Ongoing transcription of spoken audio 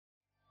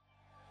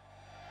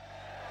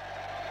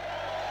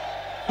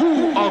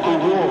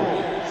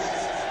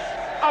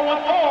I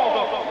want all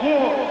the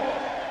war.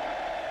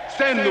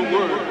 Send the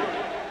word.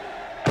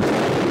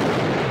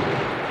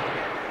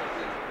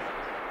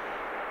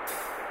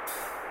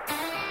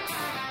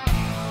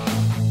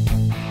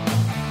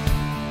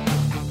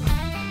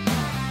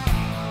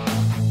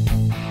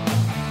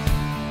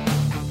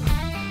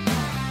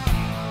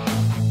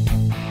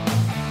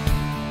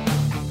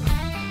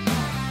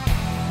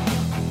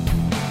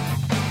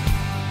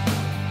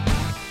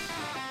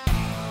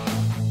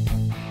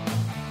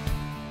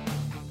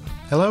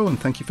 Hello and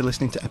thank you for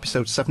listening to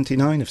episode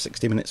 79 of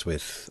 60 Minutes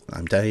With.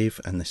 I'm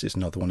Dave and this is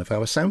another one of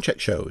our soundcheck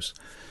shows.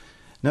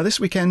 Now this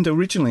weekend,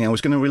 originally I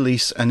was going to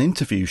release an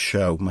interview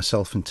show.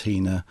 Myself and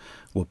Tina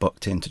were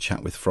booked in to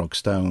chat with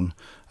Frogstone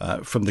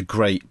from the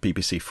great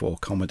BBC4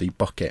 comedy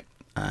Bucket.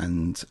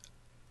 And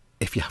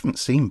if you haven't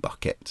seen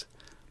Bucket,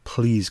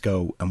 please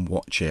go and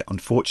watch it.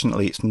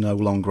 Unfortunately, it's no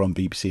longer on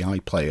BBC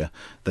iPlayer.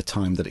 The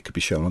time that it could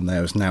be shown on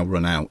there has now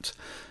run out.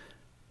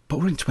 But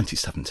we're in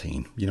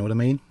 2017, you know what I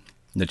mean?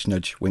 Nudge,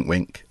 nudge, wink,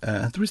 wink.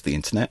 There is the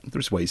internet.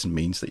 There's ways and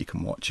means that you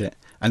can watch it.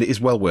 And it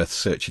is well worth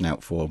searching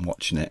out for and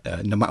watching it,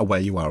 no matter where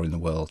you are in the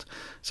world.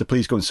 So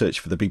please go and search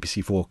for the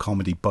BBC4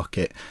 comedy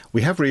Bucket.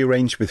 We have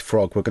rearranged with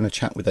Frog. We're going to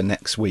chat with her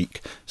next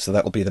week. So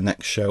that'll be the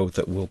next show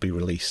that will be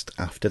released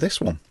after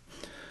this one.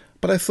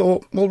 But I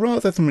thought, well,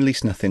 rather than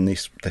release nothing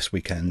this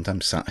weekend,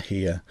 I'm sat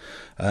here.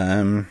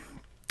 And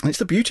it's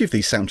the beauty of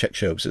these soundcheck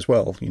shows as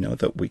well, you know,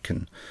 that we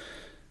can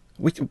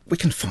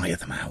fire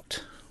them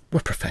out. We're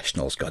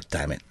professionals,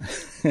 goddammit.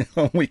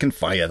 We can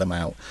fire them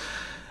out.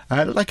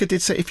 Like I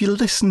did say, if you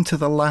listen to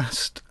the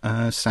last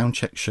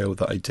soundcheck show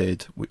that I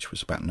did, which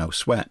was about No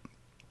Sweat,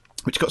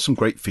 which got some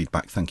great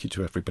feedback, thank you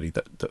to everybody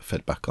that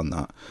fed back on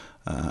that.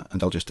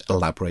 And I'll just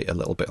elaborate a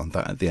little bit on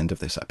that at the end of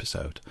this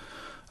episode.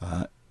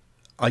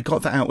 I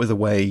got that out of the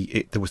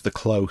way. There was the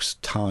close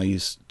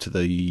ties to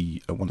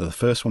the one of the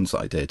first ones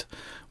that I did,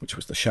 which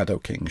was the Shadow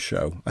King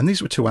show. And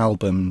these were two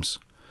albums,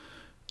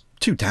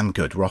 two damn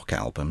good rock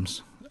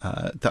albums.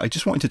 That I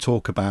just wanted to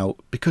talk about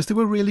because they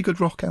were really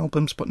good rock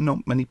albums, but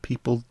not many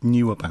people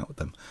knew about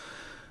them.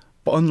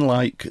 But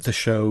unlike the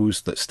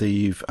shows that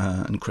Steve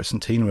and Chris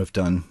and Tina have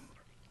done,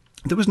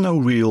 there was no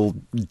real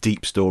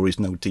deep stories,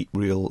 no deep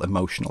real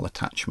emotional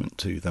attachment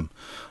to them,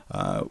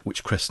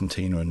 which Chris and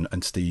Tina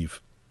and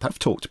Steve have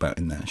talked about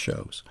in their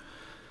shows.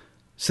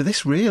 So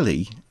this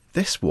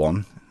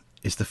one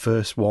is the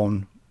first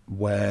one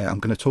where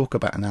I'm going to talk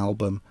about an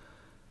album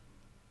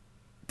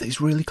that is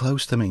really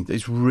close to me, that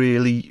is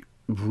really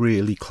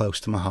close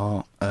to my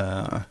heart.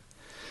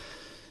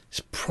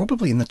 It's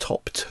probably in the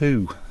top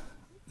two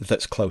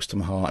that's close to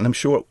my heart, and I'm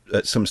sure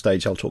at some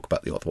stage I'll talk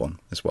about the other one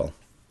as well,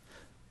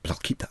 but I'll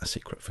keep that a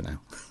secret for now.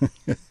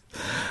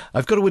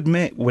 I've got to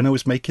admit, when I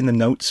was making the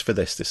notes for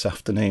this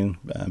afternoon,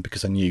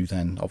 because I knew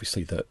then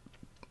obviously that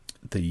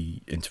the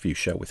interview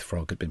show with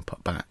Frog had been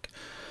put back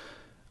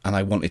and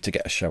I wanted to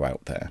get a show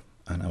out there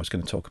and I was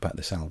going to talk about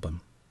this album,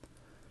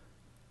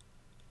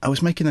 I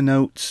was making the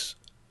notes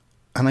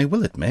and I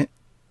will admit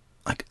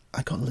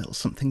I got a little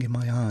something in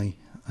my eye.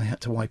 I had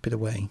to wipe it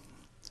away.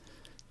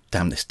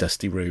 Damn this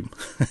dusty room.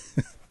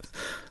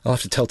 I'll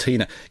have to tell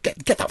Tina,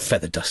 get that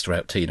feather duster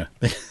out, Tina,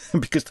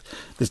 because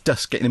there's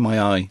dust getting in my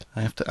eye.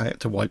 I have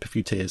to wipe a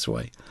few tears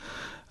away.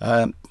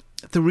 The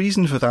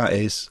reason for that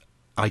is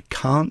I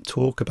can't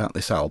talk about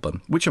this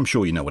album, which I'm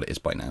sure you know what it is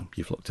by now.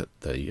 You've looked at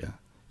the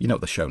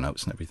show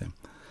notes and everything.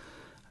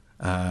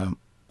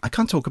 I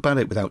can't talk about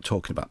it without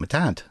talking about my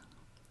dad.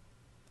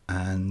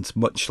 And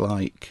much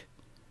like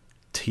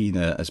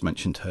Tina has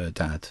mentioned her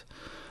dad,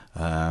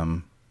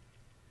 my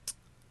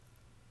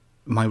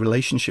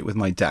relationship with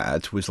my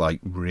dad was like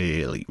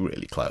really,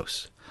 really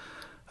close.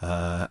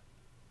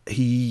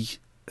 He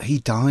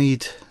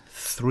died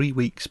 3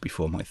 weeks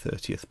before my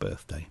 30th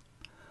birthday.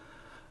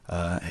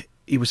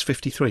 He was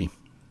 53,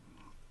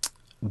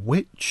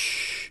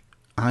 which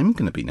I'm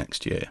going to be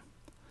next year.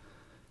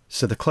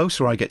 So the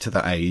closer I get to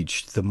that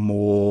age, the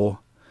more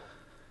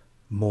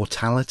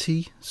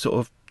mortality sort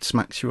of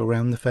smacks you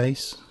around the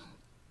face.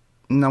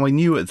 Now, I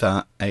knew at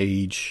that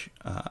age,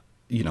 I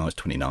was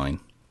 29,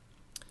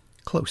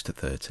 close to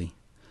 30.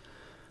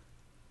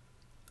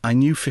 I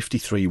knew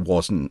 53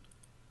 wasn't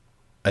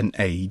an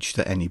age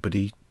that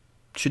anybody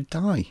should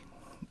die.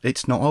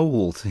 It's not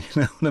old, you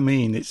know what I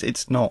mean?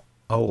 It's not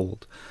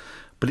old.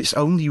 But it's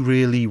only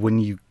really when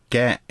you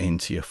get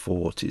into your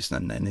 40s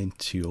and then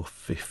into your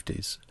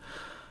 50s.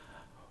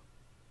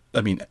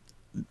 I mean,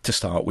 to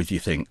start with, you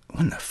think,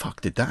 when the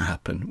fuck did that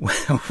happen?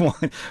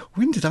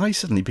 When did I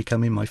suddenly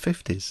become in my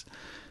 50s?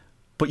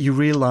 But you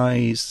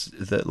realise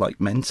that,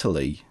 like,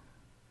 mentally,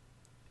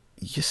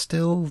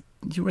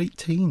 you're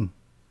 18.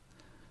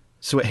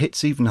 So it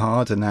hits even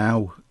harder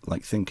now,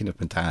 like, thinking of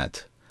my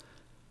dad,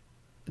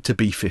 to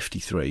be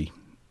 53,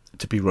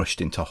 to be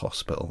rushed into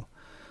hospital,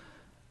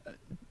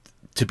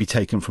 to be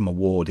taken from a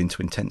ward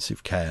into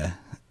intensive care,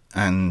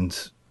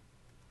 and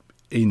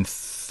in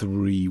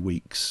 3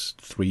 weeks,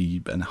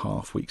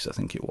 3.5 weeks, I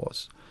think it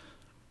was,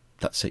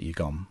 that's it, you're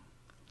gone.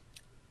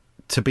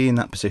 To be in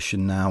that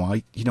position now,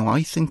 I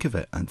think of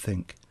it and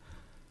think,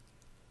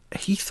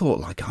 he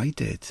thought like I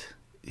did.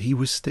 he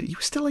was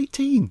still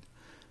 18.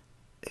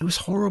 It was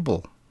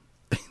horrible.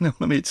 You know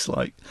what I mean? It's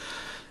like,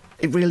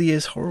 it really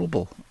is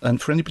horrible.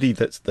 And for anybody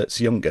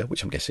that's younger,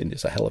 which I'm guessing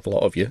is a hell of a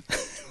lot of you,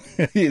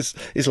 is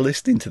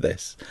listening to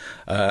this,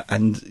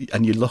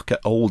 and you look at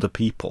older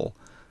people,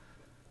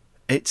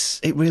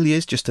 it really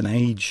is just an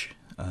age.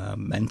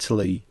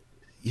 Mentally,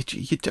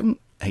 you don't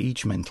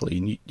age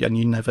mentally, and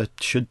you never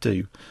should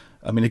do.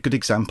 I mean, a good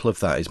example of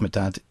that is my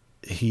dad.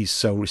 He's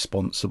so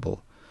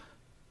responsible.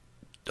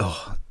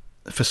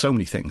 For so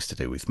many things to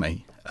do with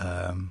me.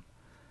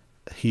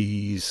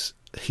 He's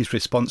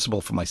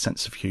responsible for my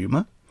sense of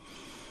humour.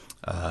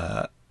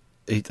 I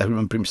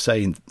remember him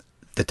saying,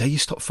 the day you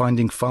stop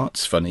finding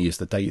farts funny is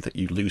the day that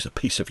you lose a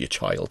piece of your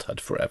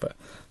childhood forever.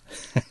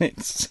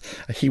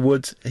 He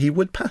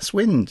would pass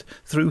wind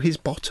through his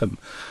bottom.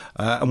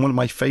 And one of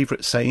my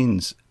favourite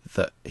sayings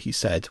that he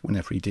said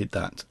whenever he did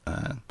that,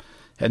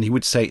 and he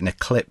would say it in a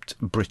clipped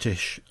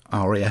British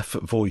RAF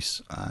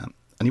voice, and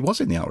he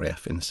was in the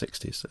RAF in the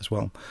 60s as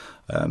well.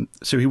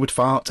 So he would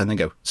fart and then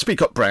go,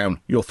 "Speak up, Brown,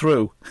 you're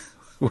through."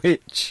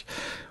 which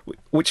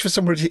for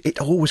some reason,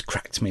 it always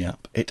cracked me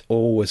up. It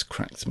always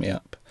cracked me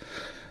up.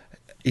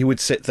 He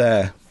would sit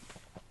there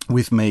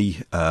with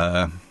me.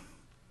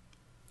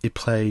 He'd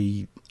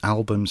play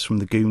albums from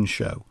The Goon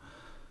Show,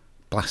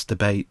 Blaster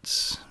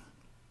Bates,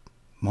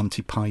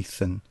 Monty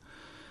Python.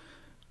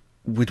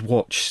 We'd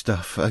watch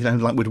stuff.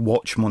 We'd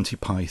watch Monty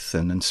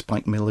Python and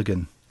Spike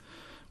Milligan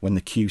when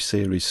the Q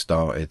series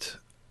started.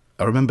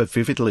 I remember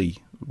vividly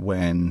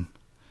when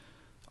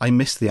I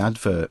missed the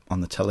advert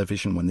on the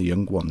television when The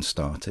Young Ones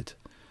started,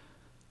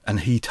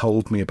 and he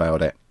told me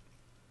about it.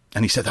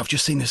 And he said, "I've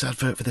just seen this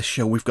advert for this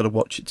show, we've got to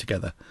watch it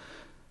together."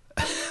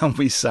 And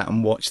we sat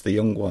and watched The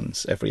Young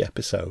Ones every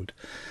episode.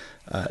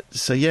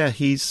 So yeah,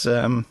 he's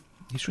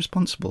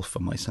responsible for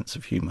my sense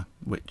of humour,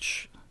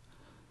 which,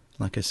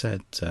 like I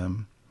said,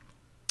 you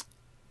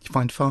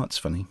find farts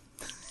funny.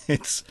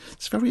 It's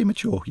very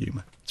immature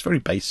humour. It's very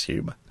base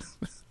humour.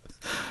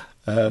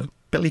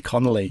 Billy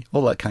Connolly,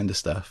 all that kind of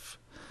stuff.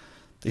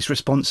 He's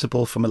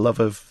responsible for my love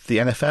of the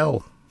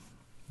NFL.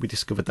 We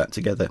discovered that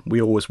together.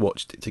 We always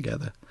watched it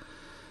together.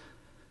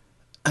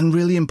 And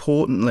really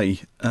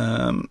importantly,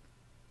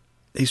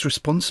 he's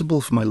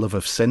responsible for my love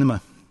of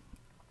cinema.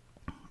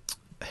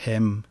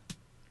 Him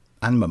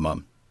and my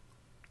mum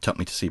took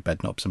me to see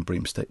Bedknobs and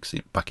Broomsticks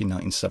back in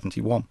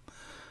 1971.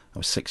 I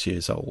was 6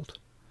 years old.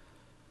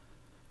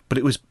 But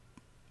it was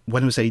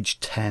when I was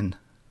aged 10,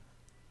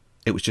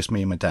 it was just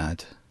me and my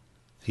dad.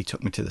 He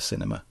took me to the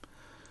cinema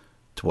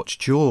to watch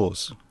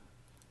Jaws.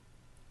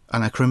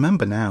 And I can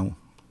remember now,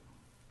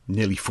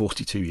 nearly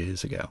 42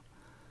 years ago,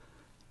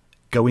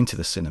 going to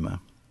the cinema.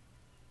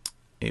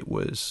 It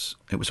was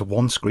a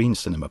one-screen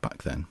cinema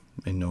back then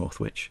in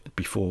Northwich,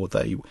 before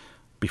they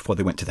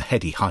went to the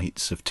heady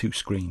heights of 2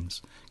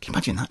 screens. Can you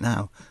imagine that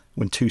now,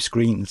 when 2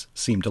 screens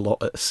seemed a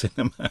lot at a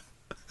cinema?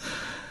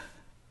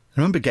 I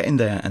remember getting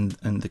there and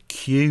the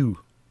queue,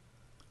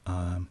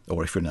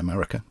 or if you're in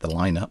America, the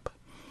lineup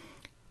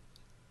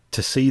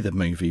to see the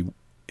movie.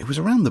 It was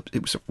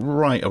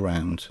right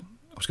around.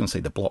 I was going to say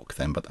the block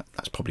then, but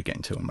that's probably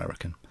getting too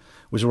American.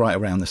 It was right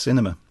around the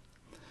cinema,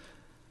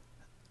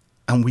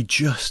 and we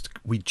just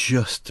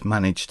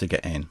managed to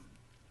get in.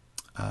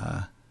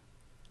 I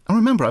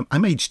remember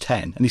I'm age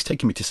 10, and he's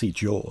taking me to see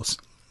Jaws.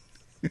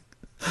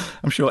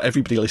 I'm sure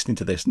everybody listening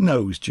to this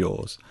knows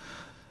Jaws.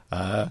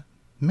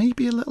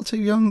 Maybe a little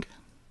too young.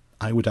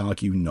 I would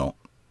argue not,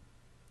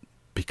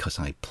 because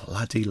I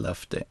bloody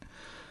loved it.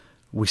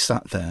 We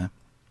sat there,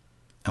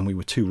 and we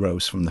were 2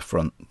 rows from the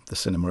front. The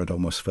cinema had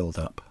almost filled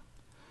up.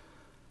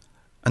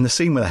 And the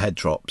scene where the head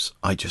drops,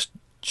 I just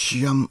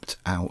jumped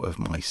out of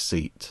my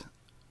seat.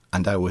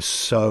 And I was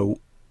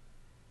so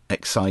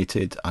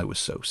excited. I was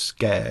so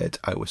scared.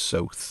 I was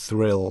so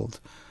thrilled.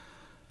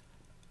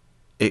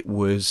 It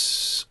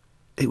was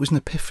an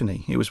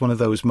epiphany. It was one of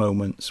those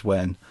moments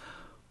when,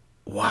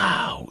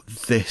 wow,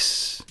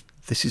 this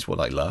is what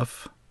I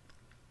love.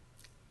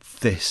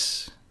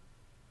 This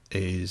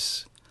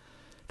is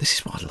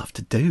what I love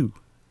to do.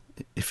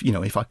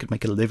 If I could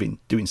make a living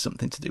doing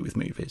something to do with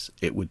movies,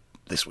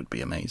 this would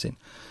be amazing.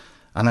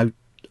 And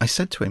I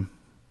said to him,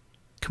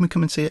 "Can we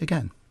come and see it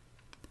again?"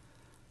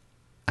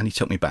 And he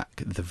took me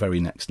back the very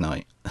next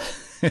night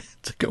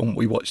to go, and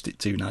we watched it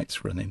 2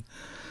 nights running.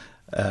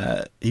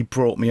 He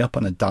brought me up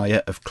on a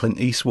diet of Clint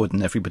Eastwood,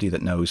 and everybody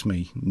that knows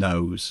me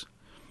knows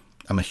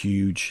I'm a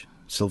huge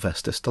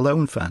Sylvester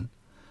Stallone fan.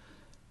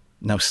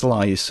 Now,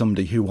 Sly is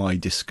somebody who I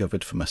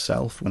discovered for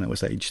myself when I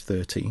was age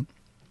 13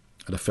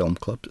 at a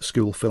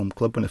school film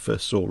club, when I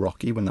first saw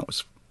Rocky, when that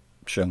was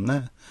shown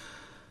there.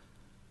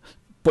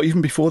 But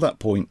even before that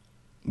point,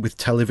 with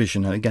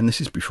television, and again, this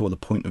is before the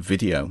point of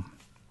video,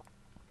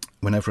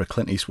 whenever a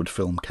Clint Eastwood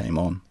film came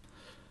on,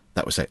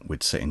 that was it.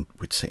 We'd sit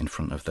in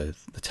front of the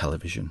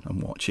television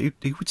and watch. He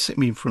would sit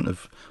me in front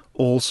of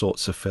all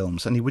sorts of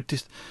films, and he would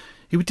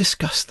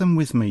discuss them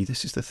with me.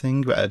 This is the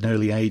thing. At an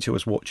early age, I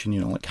was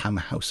watching, like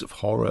Hammer House of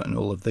Horror and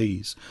all of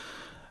these.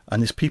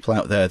 And there's people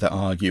out there that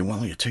argue,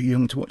 well, you're too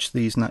young to watch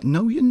these. And that.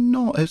 No, you're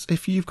not.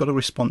 If you've got a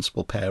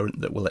responsible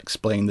parent that will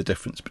explain the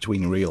difference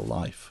between real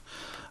life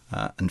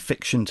and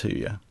fiction to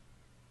you,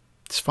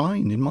 it's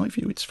fine. In my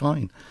view, it's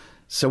fine.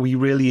 So he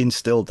really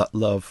instilled that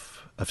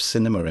love of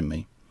cinema in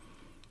me.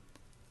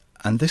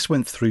 And this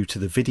went through to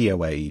the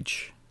video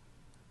age.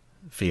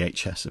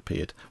 VHS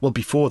appeared. Well,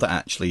 before that,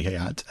 actually, he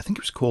had, I think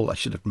it was called, I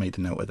should have made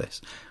a note of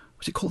this.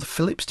 Was it called the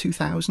Philips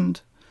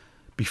 2000?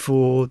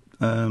 Before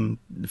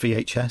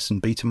VHS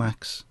and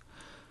Betamax,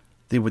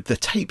 the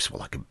tapes were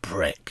like a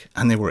brick,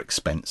 and they were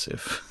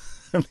expensive.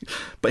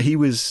 But he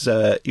was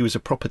a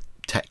proper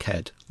tech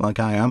head, like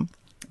I am.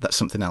 That's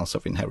something else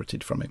I've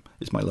inherited from him,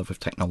 is my love of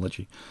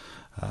technology.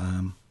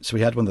 So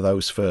we had one of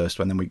those first,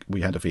 and then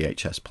we had a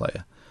VHS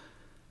player.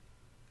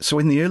 So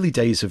in the early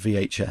days of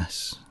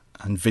VHS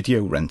and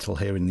video rental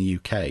here in the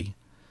UK,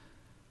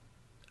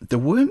 there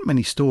weren't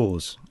many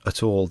stores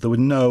at all. There was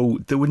no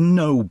like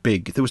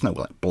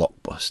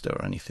Blockbuster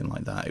or anything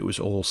like that. It was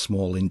all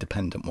small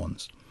independent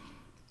ones.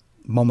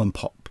 Mom and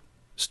pop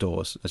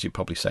stores, as you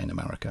probably say in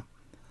America.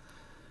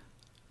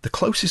 The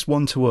closest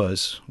one to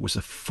us was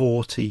a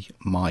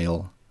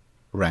 40-mile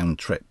round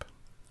trip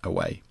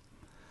away.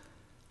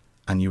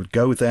 And you would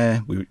go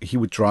there, he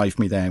would drive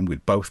me there, and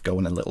we'd both go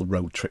on a little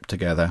road trip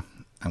together,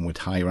 and would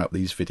hire out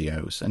these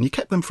videos. And you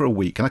kept them for a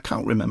week, and I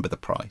can't remember the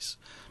price.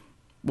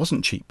 It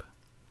wasn't cheap.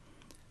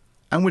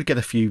 And we'd get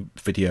a few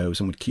videos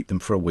and we'd keep them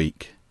for a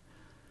week.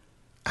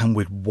 And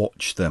we'd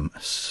watch them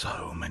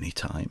so many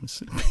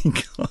times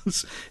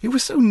because it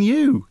was so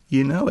new,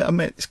 you know. I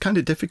mean, it's kind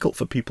of difficult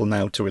for people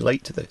now to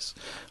relate to this.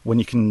 When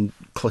you can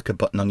click a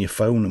button on your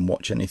phone and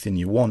watch anything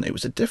you want, it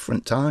was a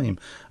different time.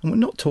 And we're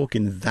not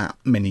talking that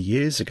many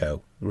years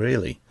ago,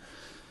 really.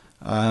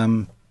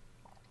 The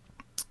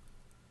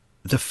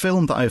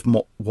film that I've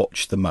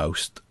watched the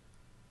most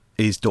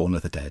is Dawn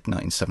of the Dead,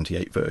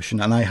 1978 version,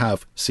 and I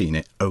have seen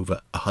it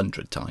over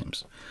 100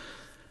 times.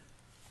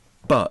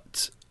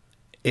 But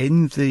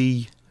in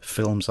the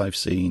films I've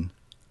seen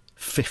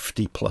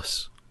 50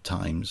 plus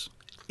times,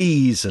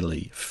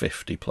 easily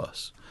 50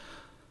 plus,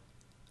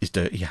 is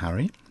Dirty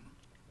Harry,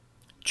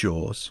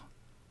 Jaws,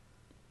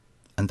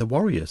 and The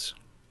Warriors.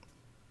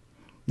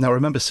 Now I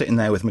remember sitting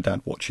there with my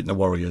dad watching The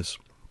Warriors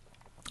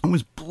and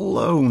was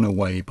blown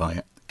away by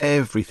it,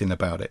 everything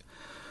about it.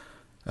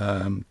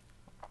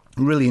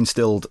 Really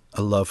instilled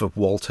a love of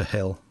Walter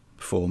Hill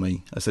for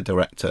me as a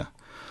director.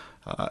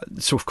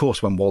 So, of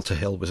course, when Walter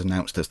Hill was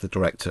announced as the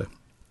director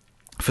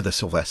for the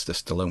Sylvester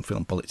Stallone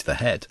film Bullet to the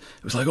Head,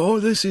 it was like,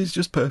 oh, this is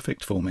just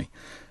perfect for me.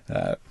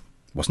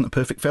 Wasn't a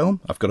perfect film,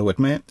 I've got to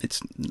admit.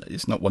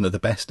 It's not one of the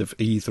best of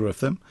either of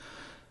them,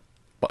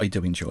 but I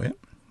do enjoy it.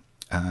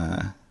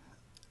 And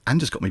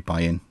has got me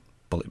buying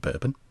Bullet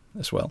Bourbon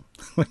as well,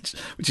 which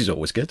is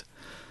always good.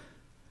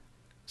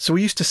 So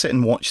we used to sit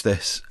and watch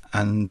this,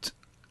 and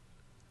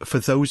for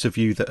those of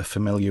you that are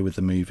familiar with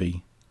the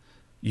movie,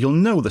 you'll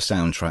know the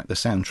soundtrack. The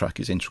soundtrack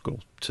is integral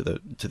to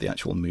the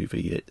actual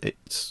movie.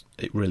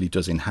 It really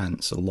does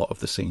enhance a lot of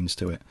the scenes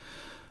to it.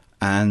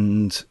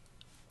 And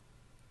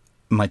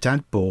my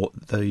dad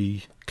bought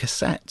the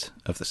cassette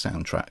of the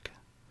soundtrack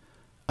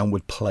and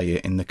would play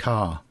it in the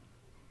car.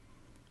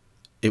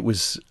 It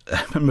was,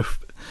 I remember,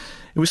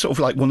 it was sort of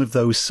like one of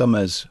those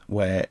summers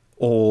where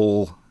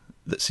all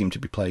that seemed to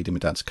be played in my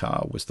dad's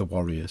car was The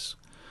Warriors.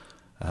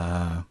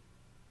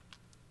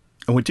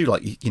 And we'd do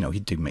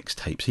he'd do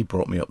mixtapes. He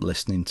brought me up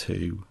listening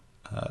to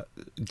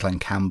Glenn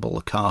Campbell,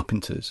 the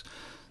Carpenters,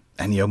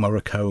 Ennio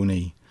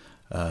Morricone.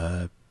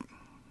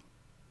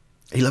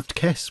 He loved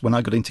Kiss. When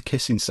I got into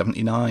Kiss in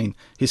 '79,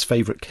 his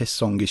favourite Kiss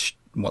song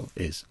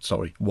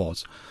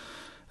was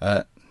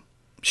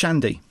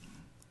Shandy.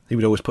 He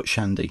would always put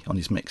Shandy on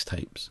his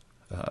mixtapes.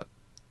 I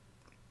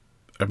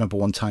remember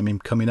one time him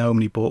coming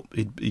home and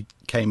he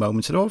came home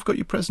and said, "Oh, I've got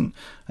your present,"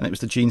 and it was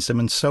the Gene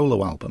Simmons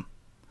solo album.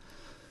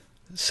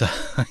 So,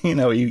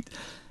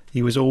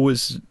 he was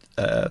always,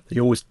 he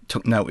always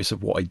took notice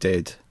of what I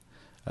did,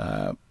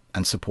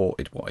 and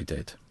supported what I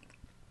did,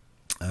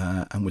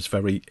 and was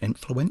very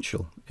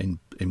influential in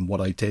what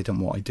I did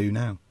and what I do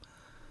now.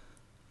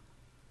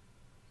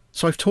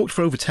 So I've talked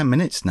for over 10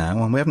 minutes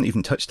now, and we haven't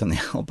even touched on the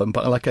album,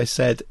 but like I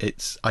said,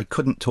 I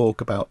couldn't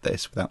talk about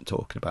this without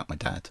talking about my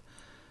dad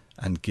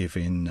and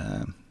giving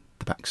the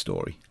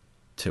backstory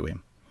to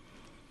him,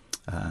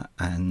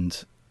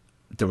 and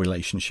the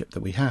relationship that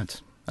we had.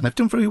 And I've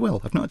done very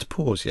well. I've not had to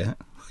pause yet,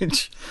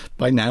 which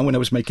by now, when I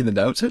was making the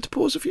notes, I had to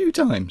pause a few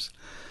times.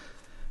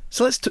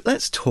 So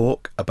let's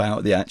talk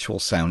about the actual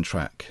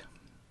soundtrack.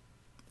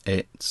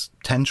 It's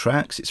 10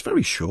 tracks. It's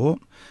very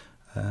short.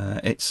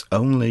 It's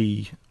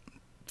only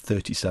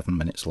 37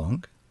 minutes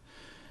long.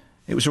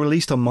 It was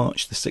released on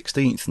March the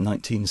 16th,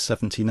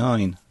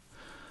 1979.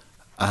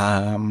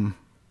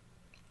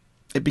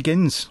 It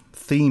begins,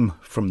 theme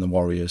from The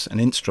Warriors, an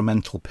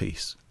instrumental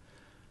piece,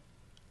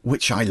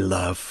 which I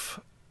love.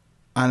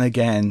 And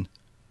again,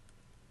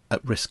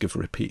 at risk of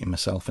repeating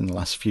myself in the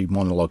last few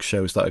monologue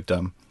shows that I've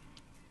done,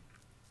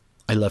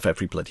 I love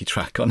every bloody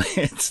track on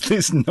it.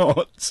 There's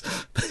not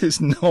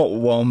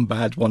one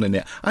bad one in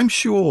it. I'm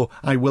sure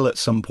I will at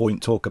some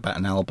point talk about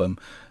an album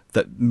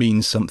that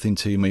means something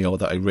to me or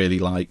that I really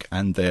like,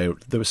 and there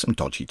are some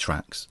dodgy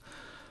tracks.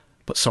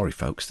 But sorry,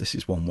 folks, this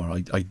is one where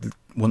I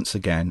once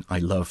again, I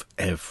love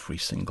every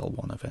single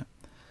one of it.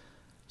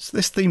 So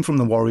this theme from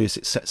the Warriors,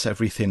 it sets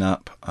everything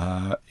up.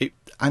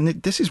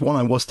 This is one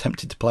I was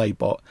tempted to play,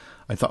 but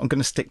I thought I'm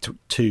going to stick to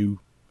two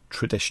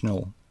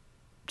traditional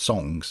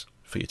songs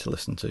for you to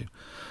listen to.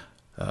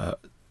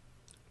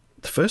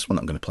 The first one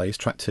I'm going to play is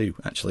track 2,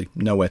 actually,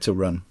 Nowhere to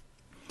Run.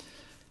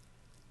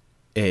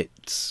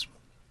 It's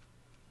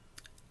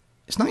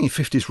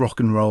 1950s rock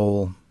and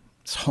roll.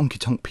 It's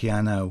honky-tonk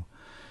piano.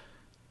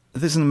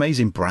 There's an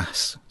amazing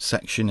brass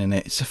section in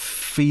it. It's a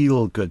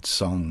feel-good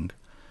song.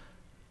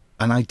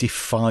 And I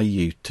defy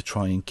you to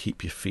try and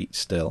keep your feet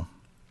still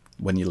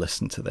when you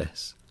listen to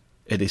this.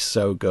 It is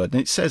so good.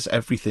 And it says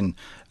everything.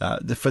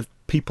 For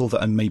people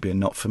that are maybe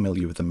not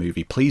familiar with the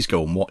movie, please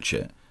go and watch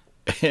it.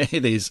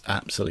 It is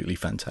absolutely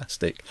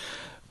fantastic.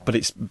 But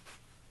it's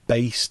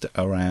based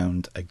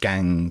around a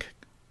gang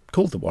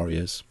called the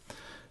Warriors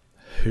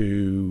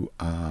who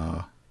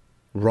are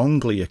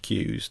wrongly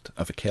accused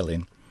of a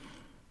killing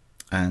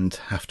and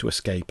have to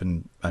escape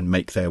and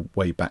make their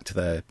way back to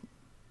their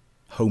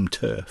home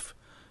turf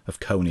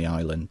of Coney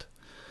Island.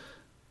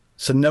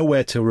 So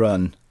Nowhere to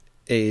Run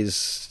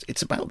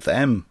it's about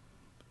them,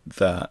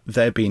 that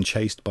they're being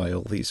chased by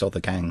all these other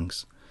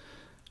gangs.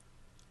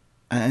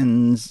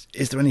 And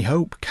is there any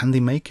hope? Can they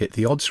make it?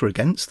 The odds are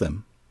against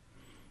them.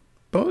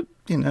 But,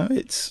 you know,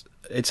 it's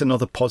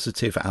another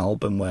positive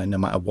album where no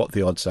matter what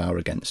the odds are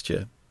against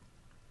you,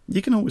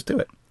 you can always do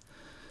it.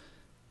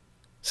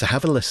 So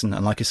have a listen,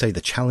 and like I say,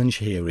 the challenge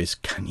here is,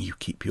 can you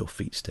keep your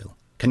feet still?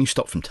 Can you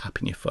stop from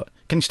tapping your foot?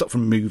 Can you stop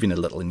from moving a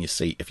little in your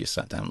seat if you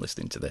sat down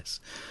listening to this?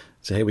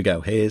 So here we go.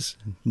 Here's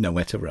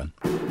Nowhere to Run.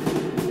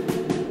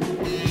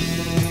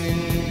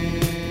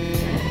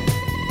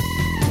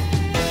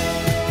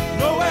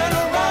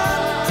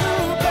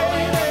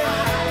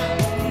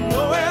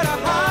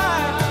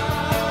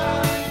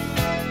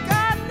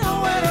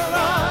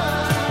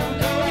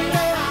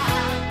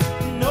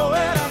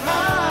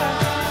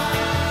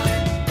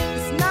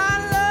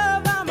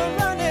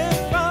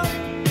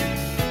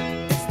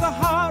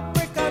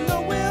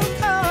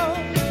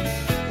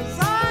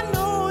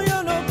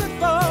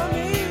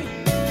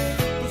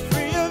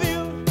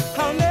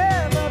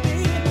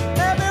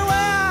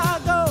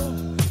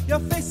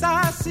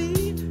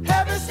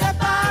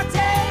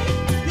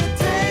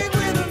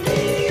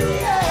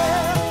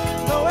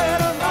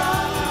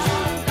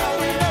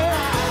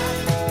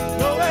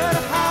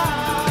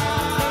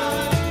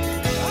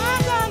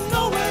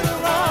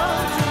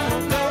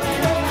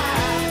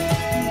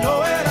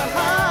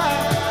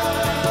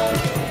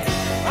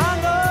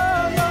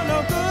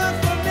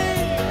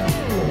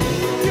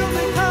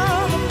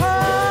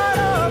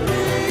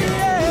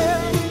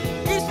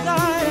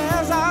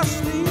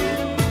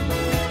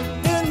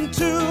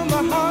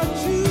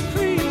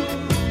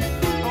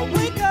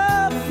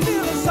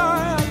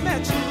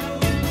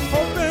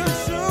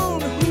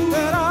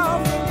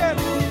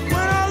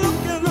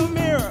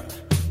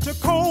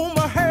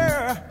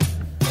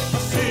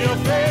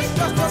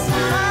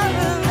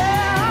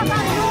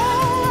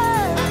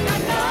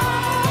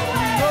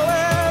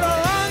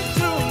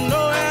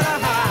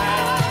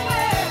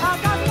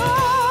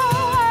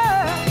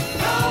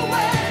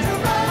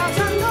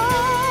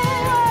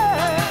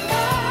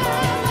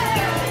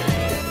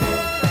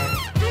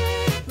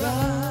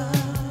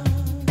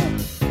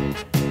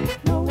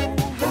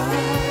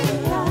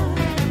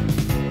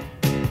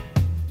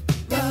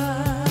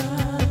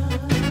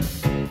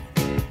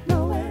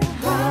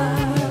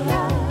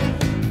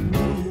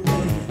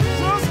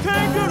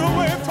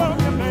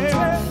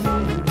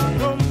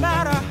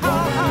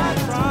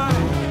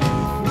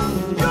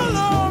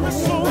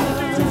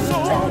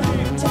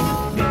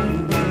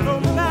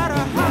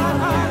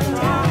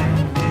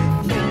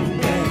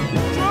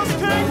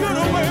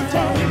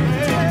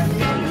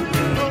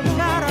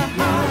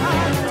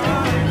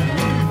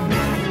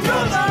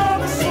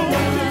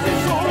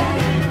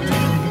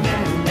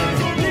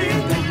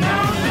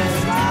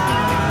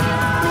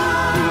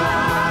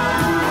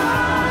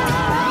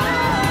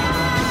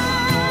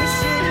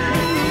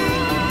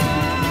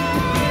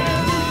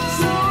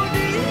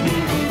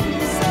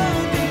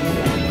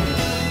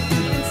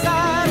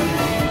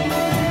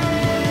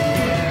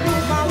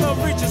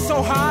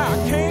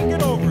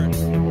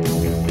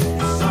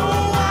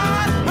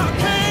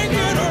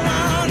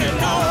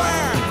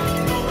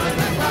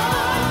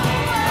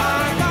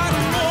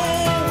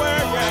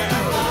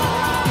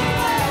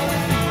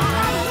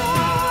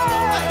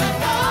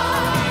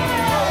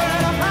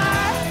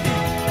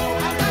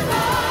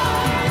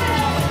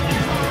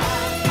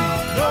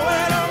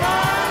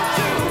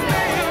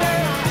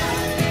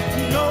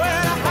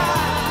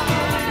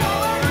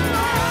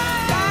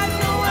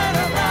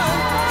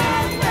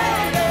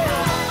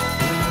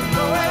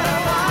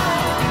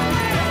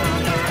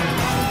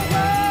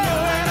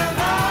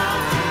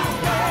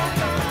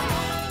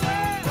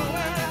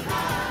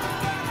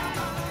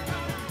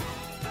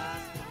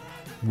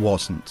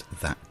 wasn't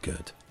that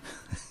good.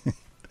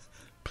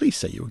 Please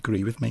say you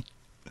agree with me.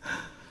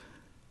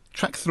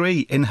 Track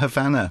 3, In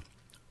Havana,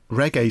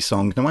 reggae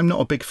song. Now, I'm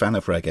not a big fan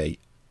of reggae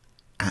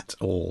at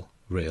all,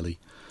 really,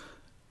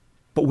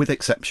 but with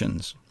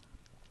exceptions.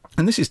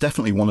 And this is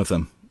definitely one of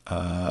them.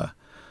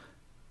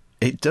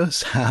 It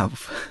does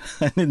have,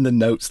 and in the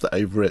notes that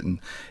I've written,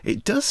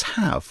 it does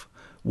have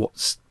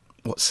what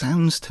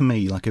sounds to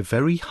me like a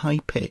very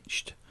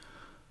high-pitched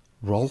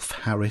Rolf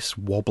Harris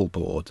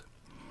wobbleboard.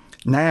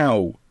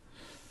 Now,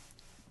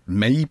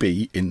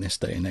 maybe in this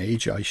day and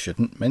age I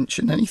shouldn't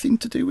mention anything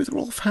to do with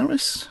Rolf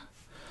Harris,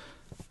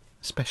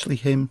 especially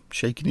him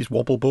shaking his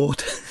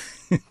wobbleboard.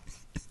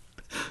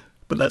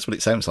 But that's what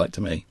it sounds like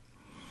to me.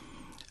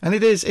 And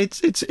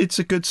it's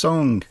a good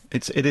song.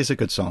 It is a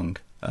good song.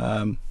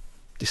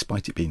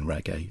 Despite it being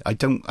reggae. I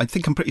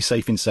think I'm pretty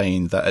safe in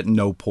saying that at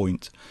no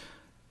point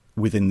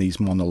within these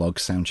monologue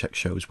soundcheck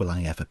shows will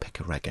I ever pick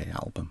a reggae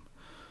album.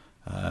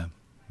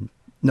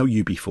 No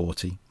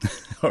UB40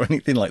 or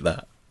anything like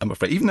that, I'm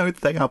afraid, even though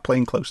they are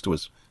playing close to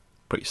us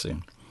pretty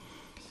soon.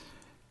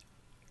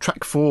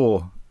 Track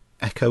 4,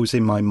 Echoes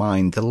in My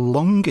Mind, the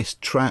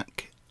longest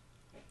track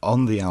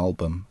on the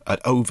album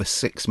at over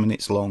 6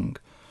 minutes long.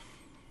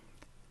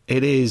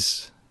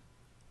 It's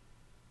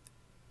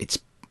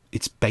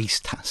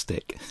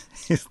bass-tastic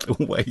is the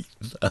way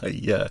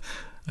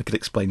I could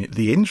explain it.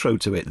 The intro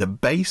to it, the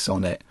bass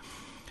on it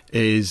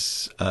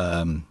is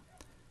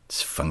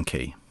it's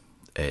funky.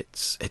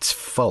 It's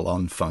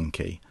full-on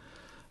funky.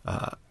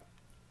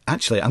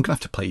 Actually, I'm gonna have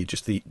to play you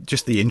just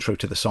the intro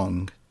to the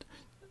song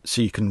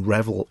so you can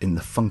revel in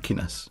the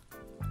funkiness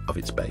of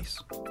its bass.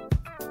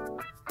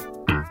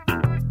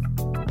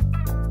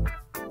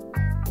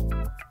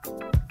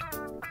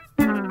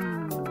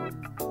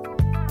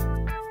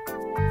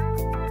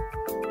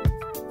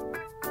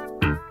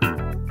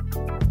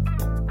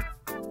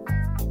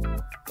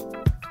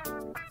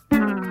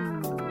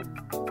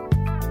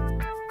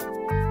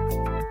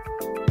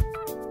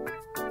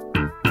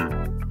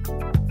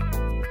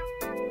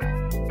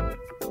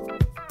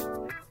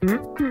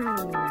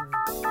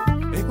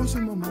 Echoes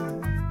in my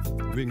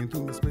mind, ringing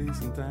through the space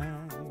and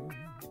time.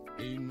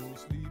 Ain't no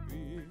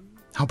sleeping.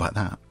 How about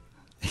that?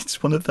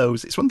 It's one of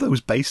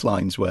those bass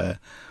lines where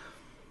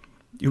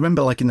you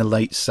remember, like in the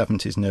late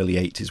 70s and early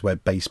 80s, where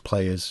bass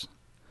players,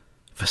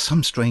 for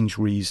some strange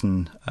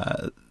reason,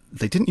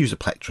 they didn't use a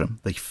plectrum,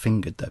 they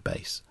fingered their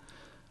bass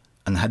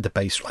and had the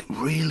bass like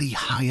really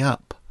high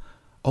up,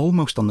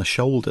 almost on the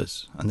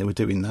shoulders, and they were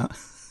doing that.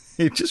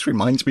 It just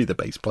reminds me of the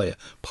bass player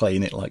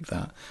playing it like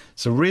that.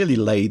 It's a really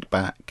laid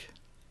back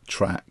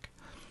track.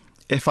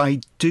 If I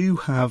do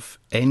have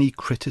any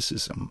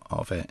criticism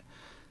of it,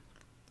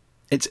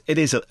 it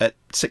is at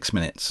 6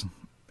 minutes.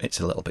 It's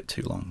a little bit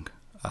too long.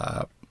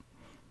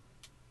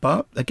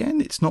 But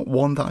again, it's not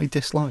one that I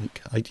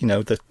dislike.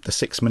 The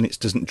 6 minutes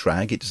doesn't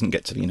drag. It doesn't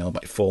get to,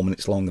 about 4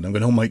 minutes long and I'm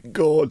going, oh my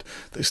God,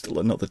 there's still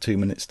another 2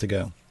 minutes to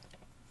go.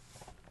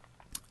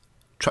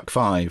 Track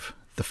 5,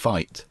 The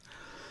Fight.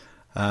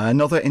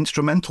 Another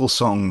instrumental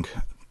song.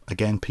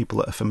 Again, people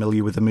that are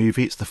familiar with the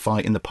movie, it's the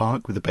fight in the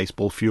park with the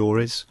baseball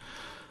furies.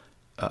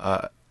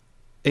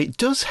 It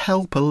does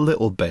help a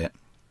little bit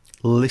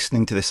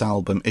listening to this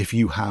album if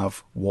you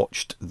have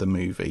watched the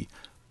movie.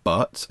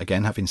 But,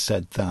 again, having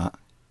said that,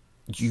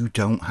 you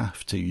don't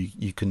have to.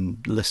 You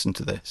can listen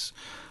to this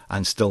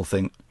and still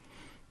think,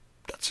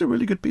 that's a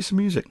really good piece of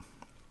music.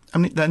 I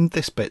mean, then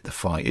this bit, the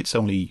fight, it's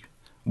only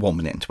 1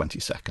 minute and 20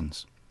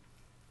 seconds.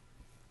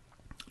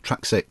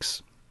 Track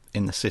 6,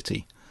 In the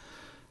City.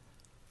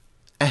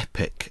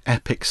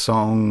 Epic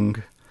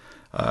song.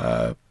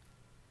 A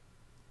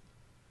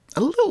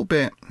little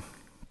bit,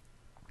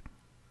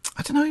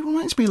 I don't know, it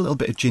reminds me a little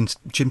bit of Jim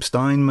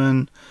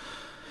Steinman.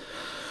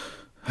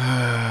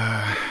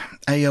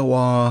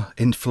 AOR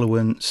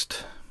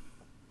influenced,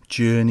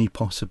 Journey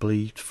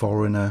possibly,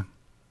 Foreigner,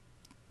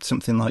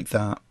 something like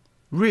that.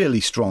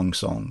 Really strong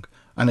song.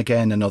 And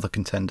again, another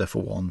contender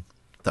for one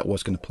that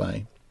was going to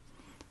play.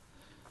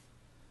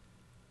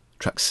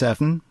 Track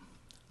 7,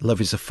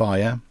 Love is a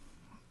Fire.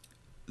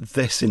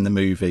 This in the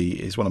movie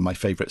is one of my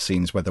favourite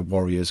scenes where the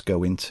warriors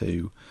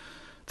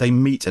they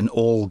meet an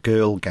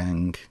all-girl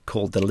gang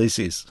called the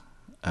Lizzies.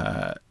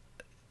 A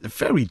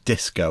very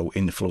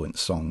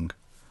disco-influenced song,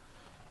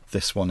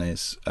 this one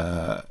is.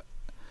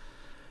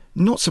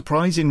 Not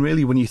surprising,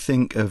 really, when you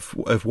think of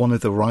one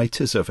of the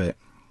writers of it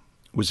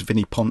was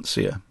Vinnie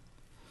Poncia,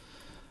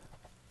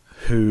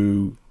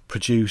 who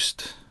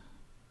produced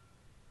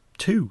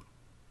 2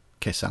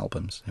 Kiss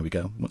albums. Here we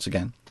go, once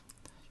again.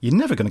 You're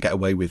never going to get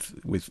away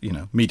with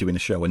me doing a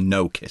show and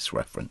no Kiss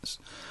reference.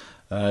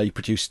 He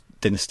produced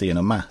Dynasty and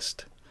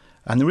Unmasked.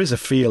 And there is a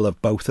feel of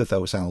both of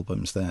those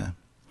albums there.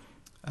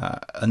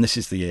 And this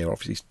is the year,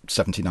 obviously,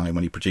 79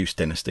 when he produced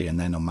Dynasty, and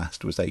then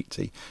Unmasked was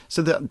 80.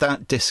 So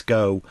that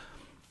disco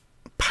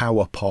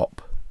power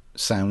pop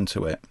sound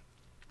to it,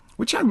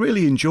 which I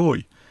really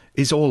enjoy,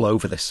 is all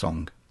over this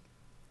song.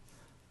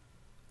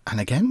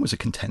 And again, was a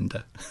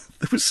contender.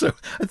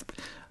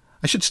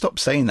 I should stop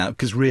saying that,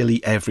 because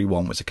really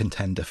everyone was a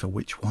contender for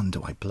which one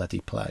do I bloody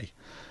play.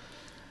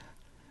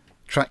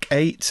 Track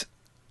 8,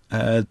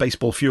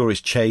 Baseball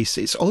Furies Chase.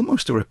 It's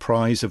almost a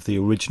reprise of the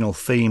original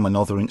theme,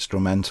 another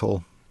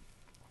instrumental.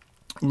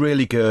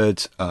 Really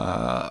good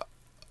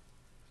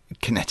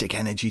kinetic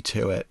energy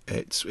to it.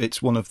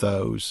 It's one of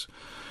those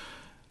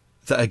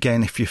that,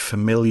 again, if you're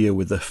familiar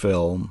with the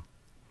film,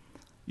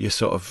 you're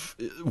sort of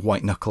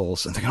white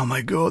knuckles and thinking, oh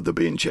my god, they're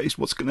being chased,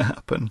 what's going to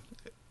happen?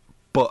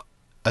 But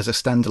as a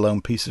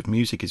standalone piece of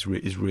music is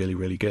really,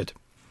 really good.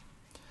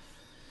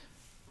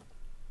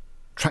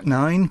 Track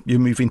 9, You're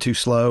Moving Too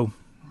Slow.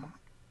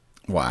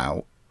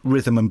 Wow.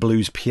 Rhythm and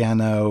blues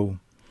piano,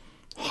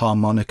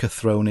 harmonica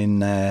thrown in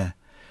there.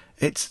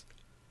 It's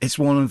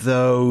one of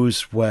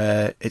those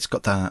where it's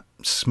got that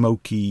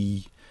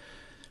smoky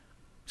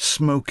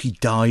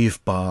dive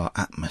bar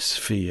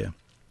atmosphere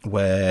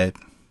where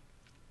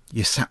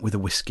you're sat with a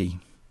whiskey.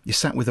 You're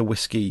sat with a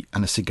whiskey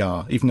and a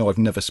cigar. Even though I've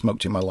never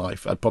smoked in my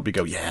life, I'd probably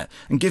go, yeah,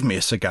 and give me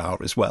a cigar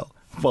as well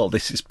while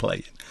this is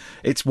playing.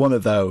 It's one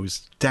of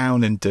those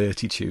down and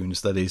dirty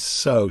tunes that is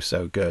so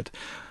good.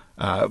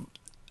 But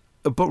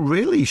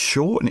really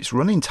short in its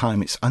running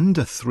time. It's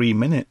under 3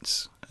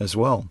 minutes as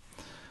well.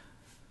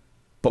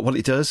 But what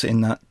it does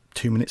in that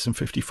 2 minutes and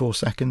 54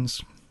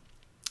 seconds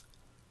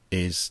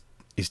is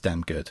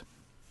damn good.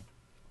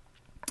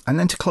 And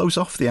then to close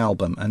off the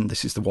album, and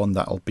this is the one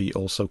that I'll be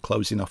also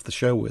closing off the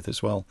show with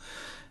as well,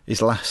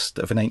 is Last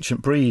of an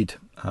Ancient Breed,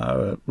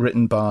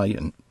 written by,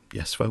 and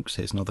yes folks,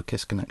 here's another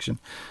Kiss connection,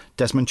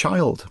 Desmond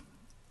Child,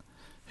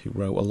 who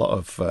wrote a lot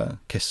of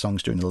Kiss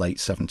songs during the late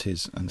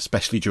 70s and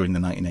especially during the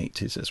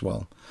 1980s as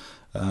well.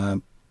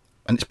 And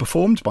it's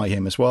performed by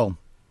him as well.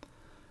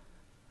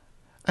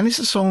 And it's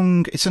a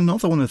song, it's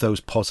another one of those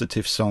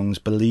positive songs,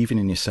 believing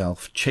in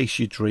yourself, chase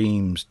your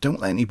dreams, don't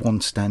let anyone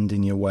stand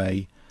in your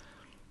way.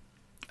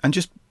 And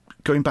just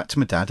going back to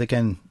my dad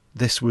again,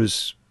 this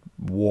was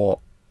what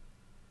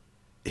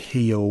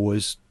he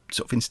always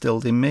sort of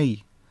instilled in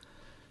me,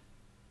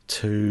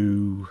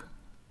 to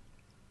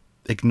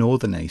ignore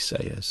the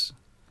naysayers,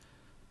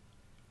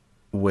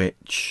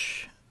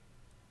 which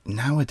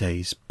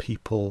nowadays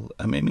people,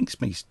 I mean,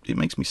 it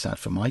makes me sad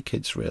for my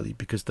kids really,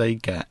 because they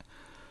get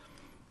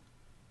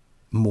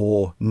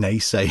more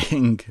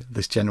naysaying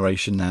this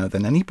generation now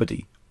than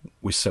anybody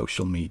with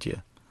social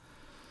media,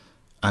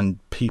 and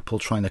people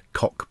trying to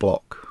cock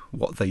block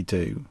what they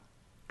do,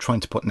 trying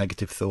to put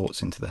negative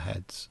thoughts into their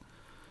heads,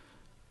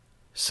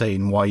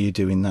 saying, why are you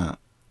doing that?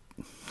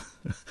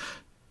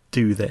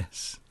 Do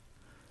this.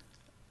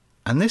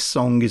 And this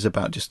song is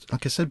about just,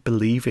 like I said,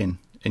 believing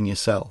in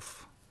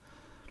yourself.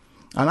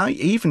 And I,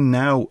 even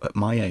now at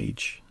my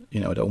age,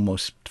 you know, at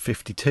almost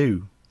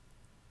 52,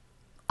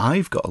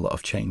 I've got a lot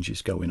of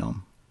changes going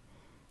on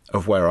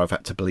of where I've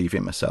had to believe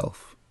in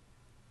myself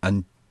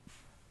and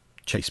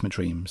chase my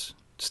dreams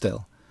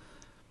still.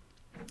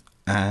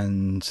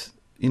 And,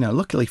 you know,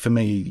 luckily for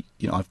me,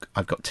 you know,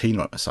 I've got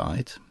Tina at my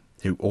side,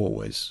 who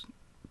always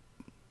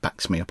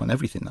backs me up on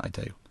everything that I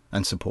do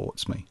and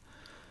supports me.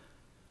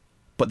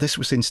 But this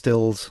was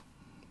instilled,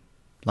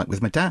 like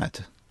with my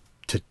dad,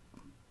 to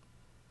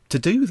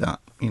do that,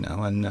 you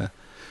know, and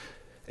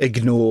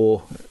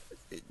ignore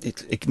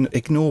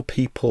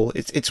people.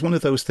 It's one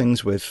of those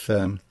things with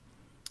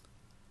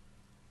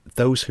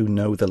those who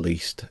know the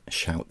least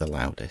shout the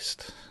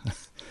loudest.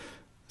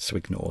 So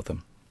ignore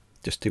them.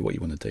 Just do what you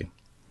want to do.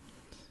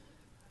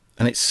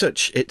 And it's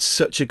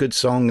such a good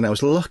song. And I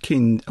was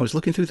looking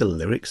through the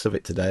lyrics of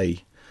it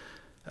today,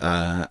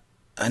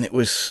 and there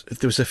was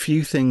a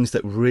few things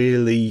that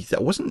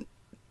I wasn't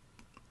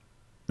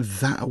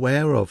that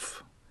aware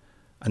of,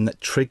 and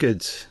that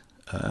triggered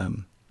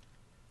a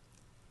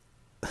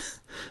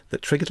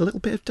little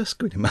bit of dust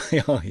going in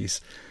my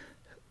eyes.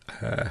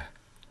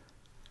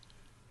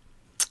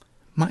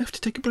 Might have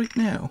to take a break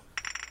now.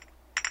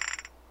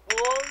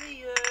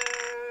 Warriors,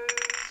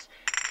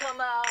 come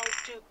out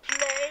to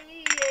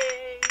play.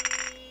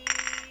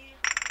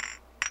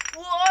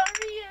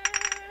 Warriors,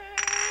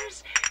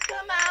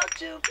 come out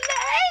to play.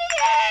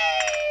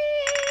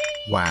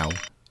 Wow,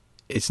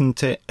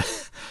 isn't it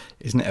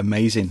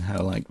amazing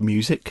how, like,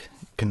 music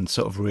can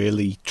sort of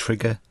really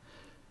trigger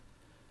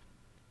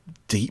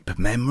deep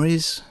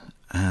memories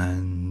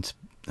and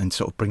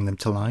sort of bring them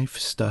to life.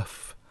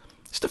 Stuff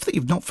that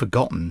you've not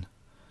forgotten,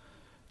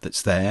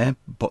 that's there,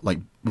 but like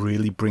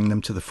really bring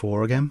them to the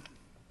fore again.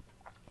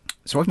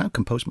 So I've now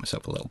composed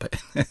myself a little bit.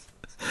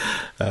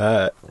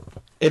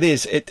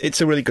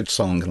 It's a really good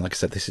song, and like I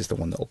said, this is the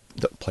one that'll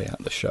play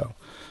out the show.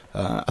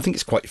 I think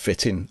it's quite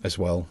fitting as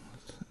well,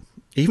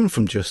 even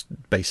from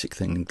just basic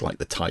things like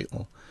the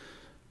title,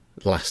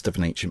 Last of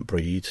an Ancient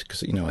Breed,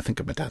 because, you know, I think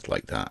of my dad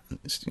like that.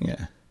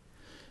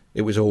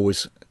 It was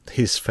always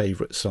his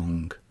favourite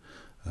song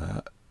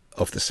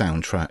of the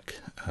soundtrack.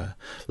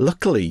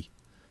 Luckily,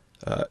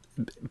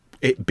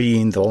 it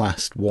being the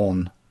last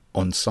one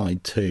on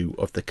side 2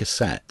 of the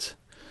cassette,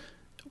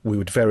 we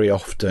would very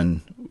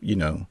often, you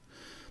know,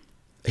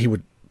 he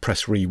would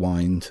press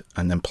rewind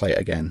and then play it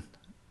again,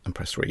 and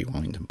press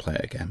rewind and play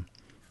it again.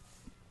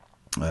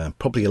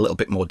 Probably a little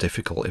bit more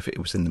difficult if it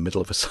was in the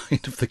middle of a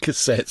side of the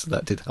cassette, so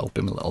that did help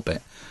him a little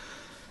bit.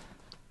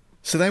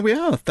 So there we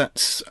are.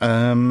 That's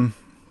the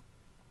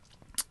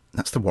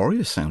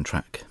Warriors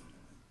soundtrack,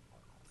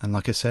 and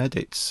like I said,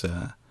 it's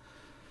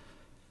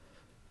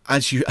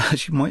as you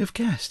might have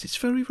guessed, it's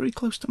very, very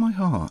close to my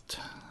heart.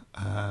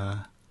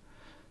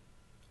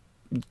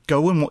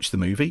 Go and watch the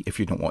movie if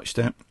you've not watched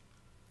it.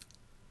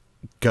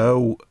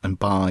 Go and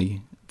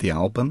buy the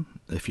album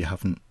if you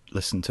haven't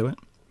listened to it.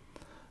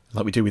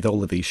 Like we do with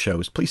all of these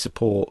shows, please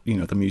support,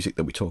 the music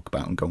that we talk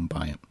about and go and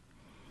buy it.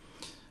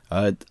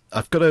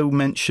 I've got to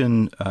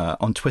mention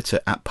on Twitter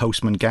at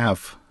Postman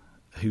Gav,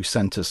 who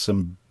sent us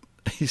some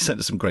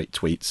great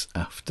tweets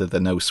after the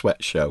No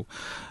Sweat show.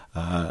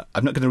 I'm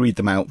not going to read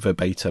them out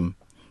verbatim,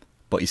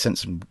 but he sent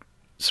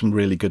some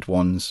really good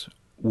ones,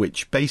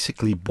 which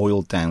basically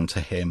boiled down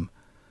to him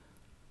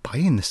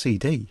buying the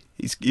CD.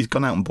 He's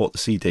gone out and bought the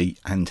CD,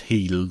 and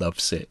he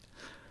loves it,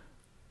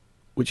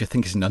 which I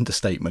think is an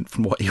understatement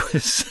from what he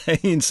was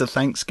saying. So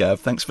thanks, Gav.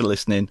 Thanks for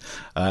listening.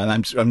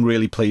 And I'm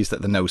really pleased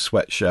that the No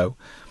Sweat show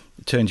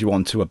turned you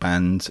on to a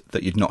band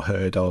that you'd not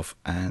heard of.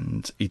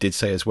 And he did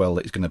say as well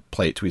that he's going to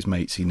play it to his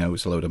mates. He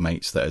knows a load of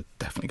mates that are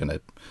definitely going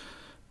to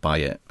buy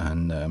it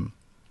and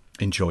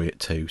enjoy it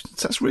too.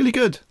 So that's really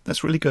good.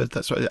 That's really good.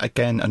 That's,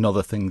 again,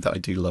 another thing that I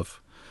do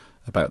love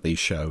about these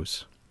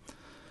shows.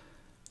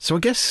 So I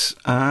guess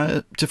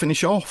to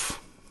finish off,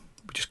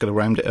 we just got to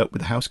round it up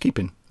with the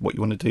housekeeping. What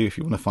you want to do if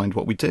you want to find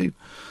what we do.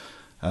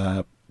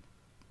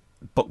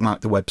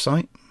 Bookmark the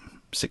website,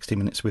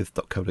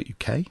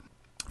 60minuteswith.co.uk,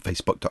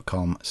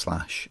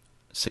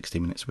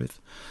 facebook.com/60minuteswith.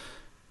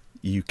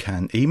 You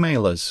can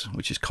email us,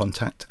 which is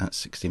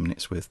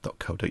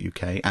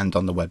contact@60minuteswith.co.uk, and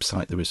on the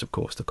website there is, of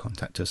course, the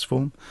contact us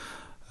form.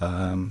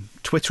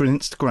 Twitter and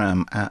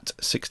Instagram at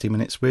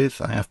 60minuteswith.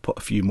 I have put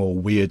a few more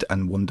weird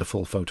and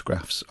wonderful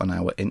photographs on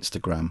our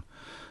Instagram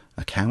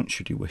account,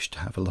 should you wish to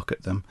have a look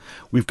at them.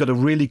 We've got a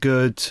really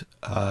good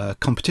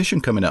competition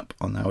coming up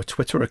on our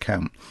Twitter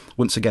account,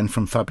 once again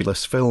from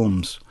Fabulous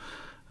Films.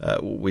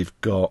 We've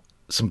got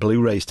some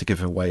Blu-rays to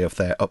give away of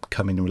their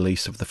upcoming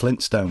release of the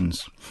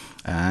Flintstones,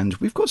 and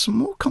we've got some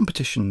more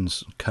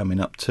competitions coming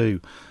up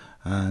too.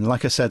 And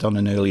like I said on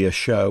an earlier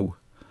show,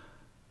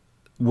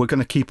 we're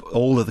going to keep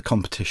all of the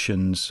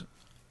competitions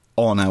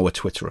on our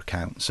Twitter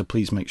account, so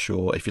please make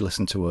sure if you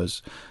listen to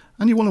us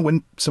and you want to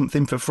win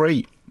something for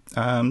free,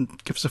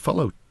 give us a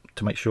follow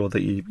to make sure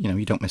that you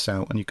don't miss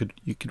out and you could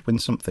win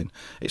something.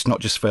 It's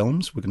not just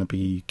films. We're going to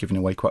be giving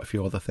away quite a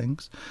few other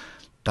things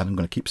that I'm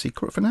going to keep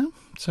secret for now,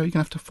 so you're going to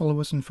have to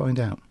follow us and find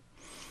out.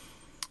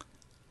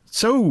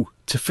 So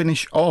to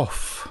finish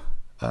off,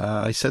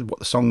 I said what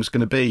the song's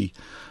going to be.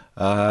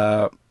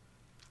 I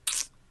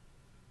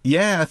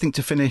think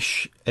to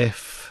finish,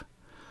 if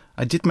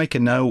I did make a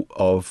note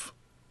of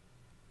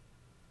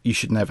you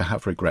should never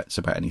have regrets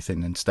about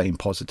anything and staying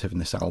positive, in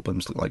this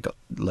album's like got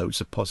loads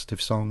of positive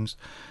songs.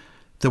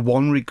 The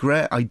one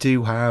regret I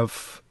do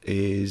have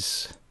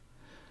is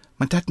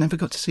my dad never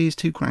got to see his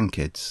 2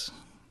 grandkids.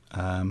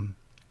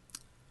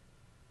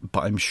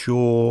 But I'm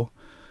sure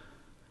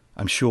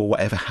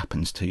whatever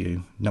happens to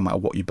you, no matter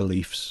what your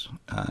beliefs,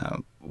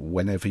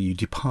 whenever you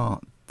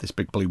depart this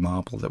big blue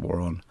marble that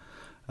we're on,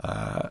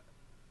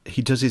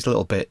 he does his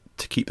little bit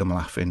to keep them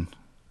laughing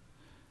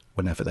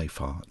whenever they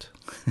fart.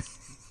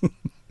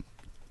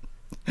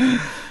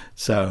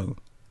 So,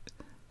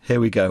 here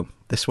we go.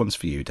 This one's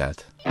for you,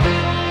 Dad.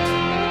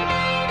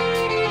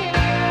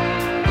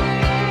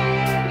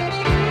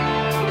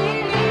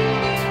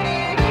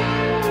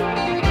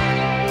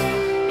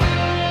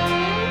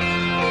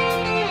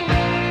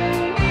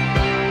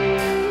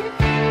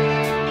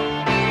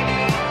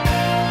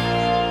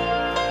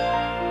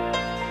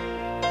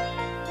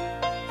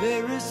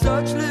 There is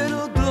such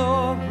little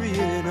glory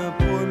in a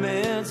poor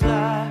man's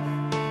life.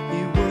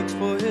 He works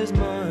for his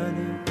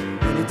money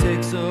and it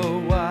takes a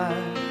while.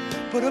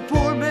 But a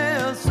poor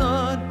man's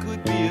son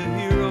could be a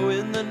hero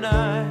in the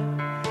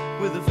night,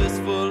 with a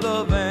fistful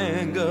of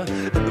anger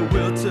and the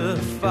will to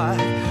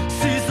fight.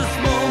 Seize this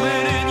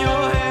moment in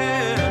your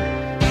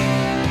hand,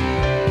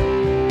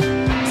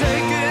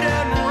 take it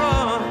and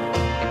run.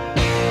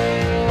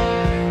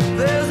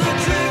 There's a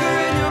trigger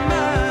in your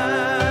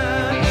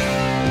mind,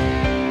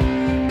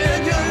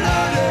 and you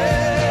load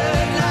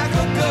it like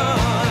a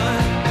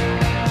gun.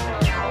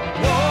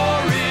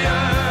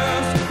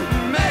 Warriors,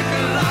 make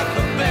a like a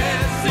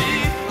man. See,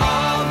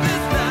 all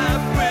this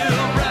life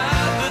will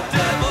ride the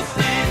devil's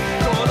seat.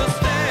 Gonna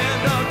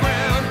stand our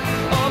ground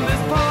on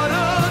this part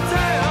of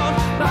town,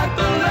 like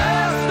the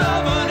last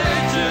of an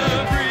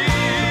ancient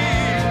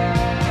breed.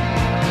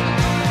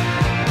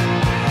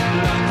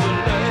 Like the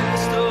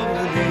last of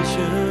an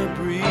ancient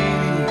breed.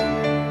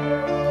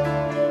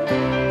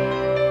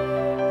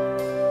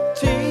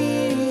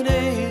 Teen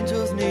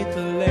angels neath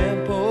the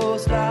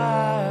lamppost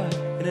lie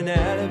in an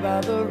alley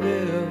by the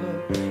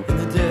river in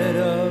the dead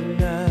of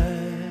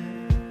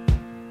night.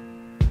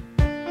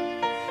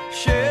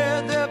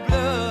 Shared their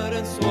blood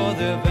and swore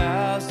their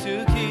vows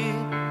to keep,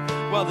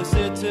 while the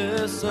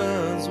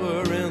citizens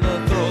were in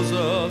the throes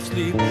of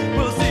sleep.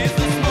 We'll seize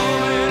this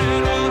moment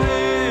in our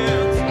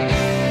hands,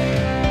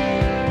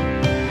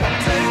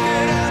 take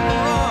it and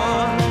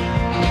run.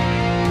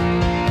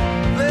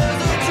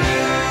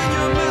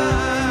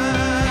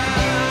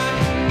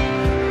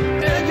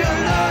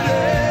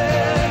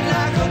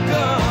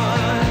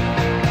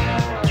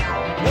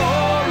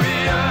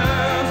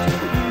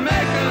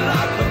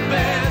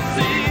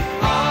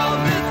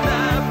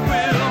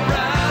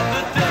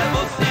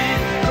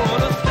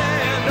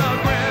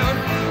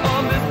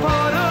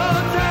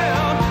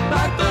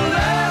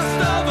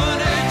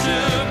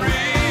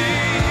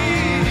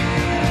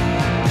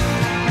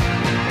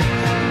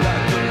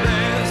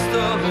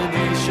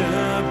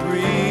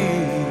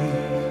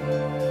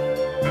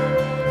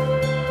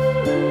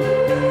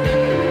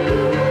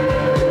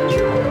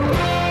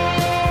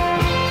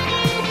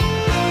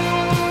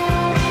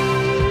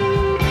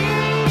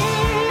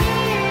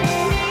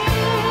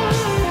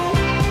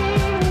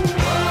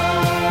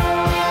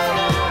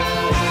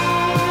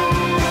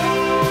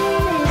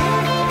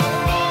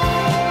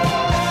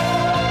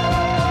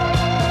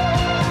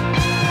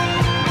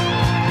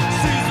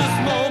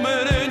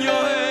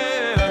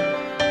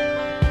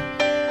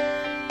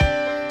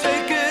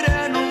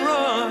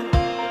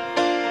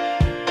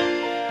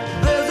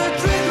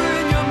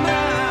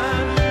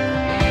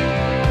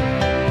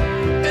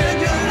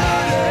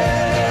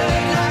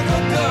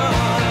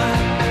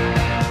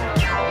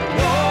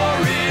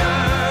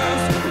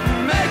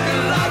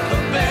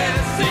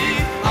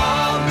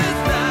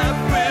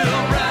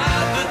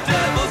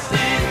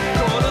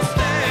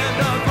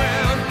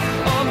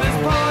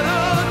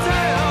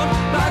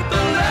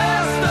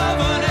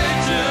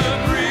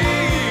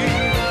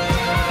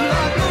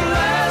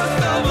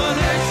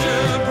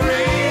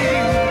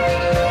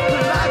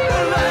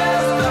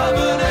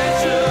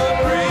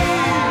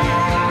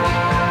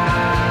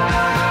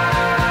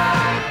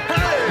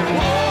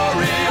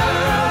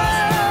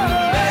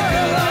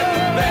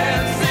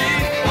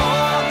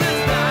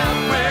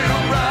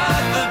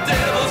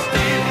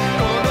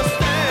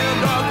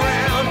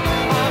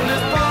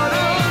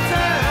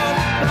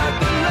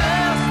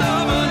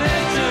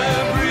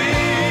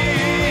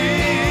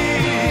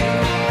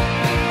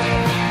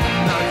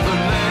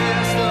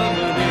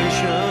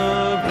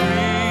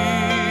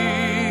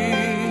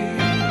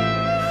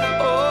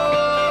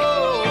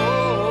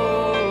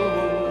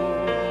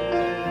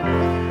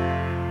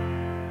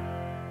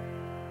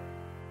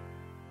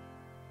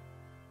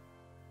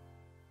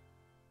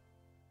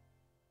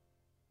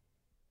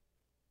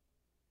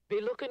 Be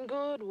looking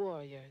good,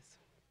 warriors,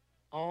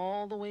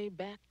 all the way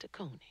back to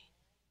Coney.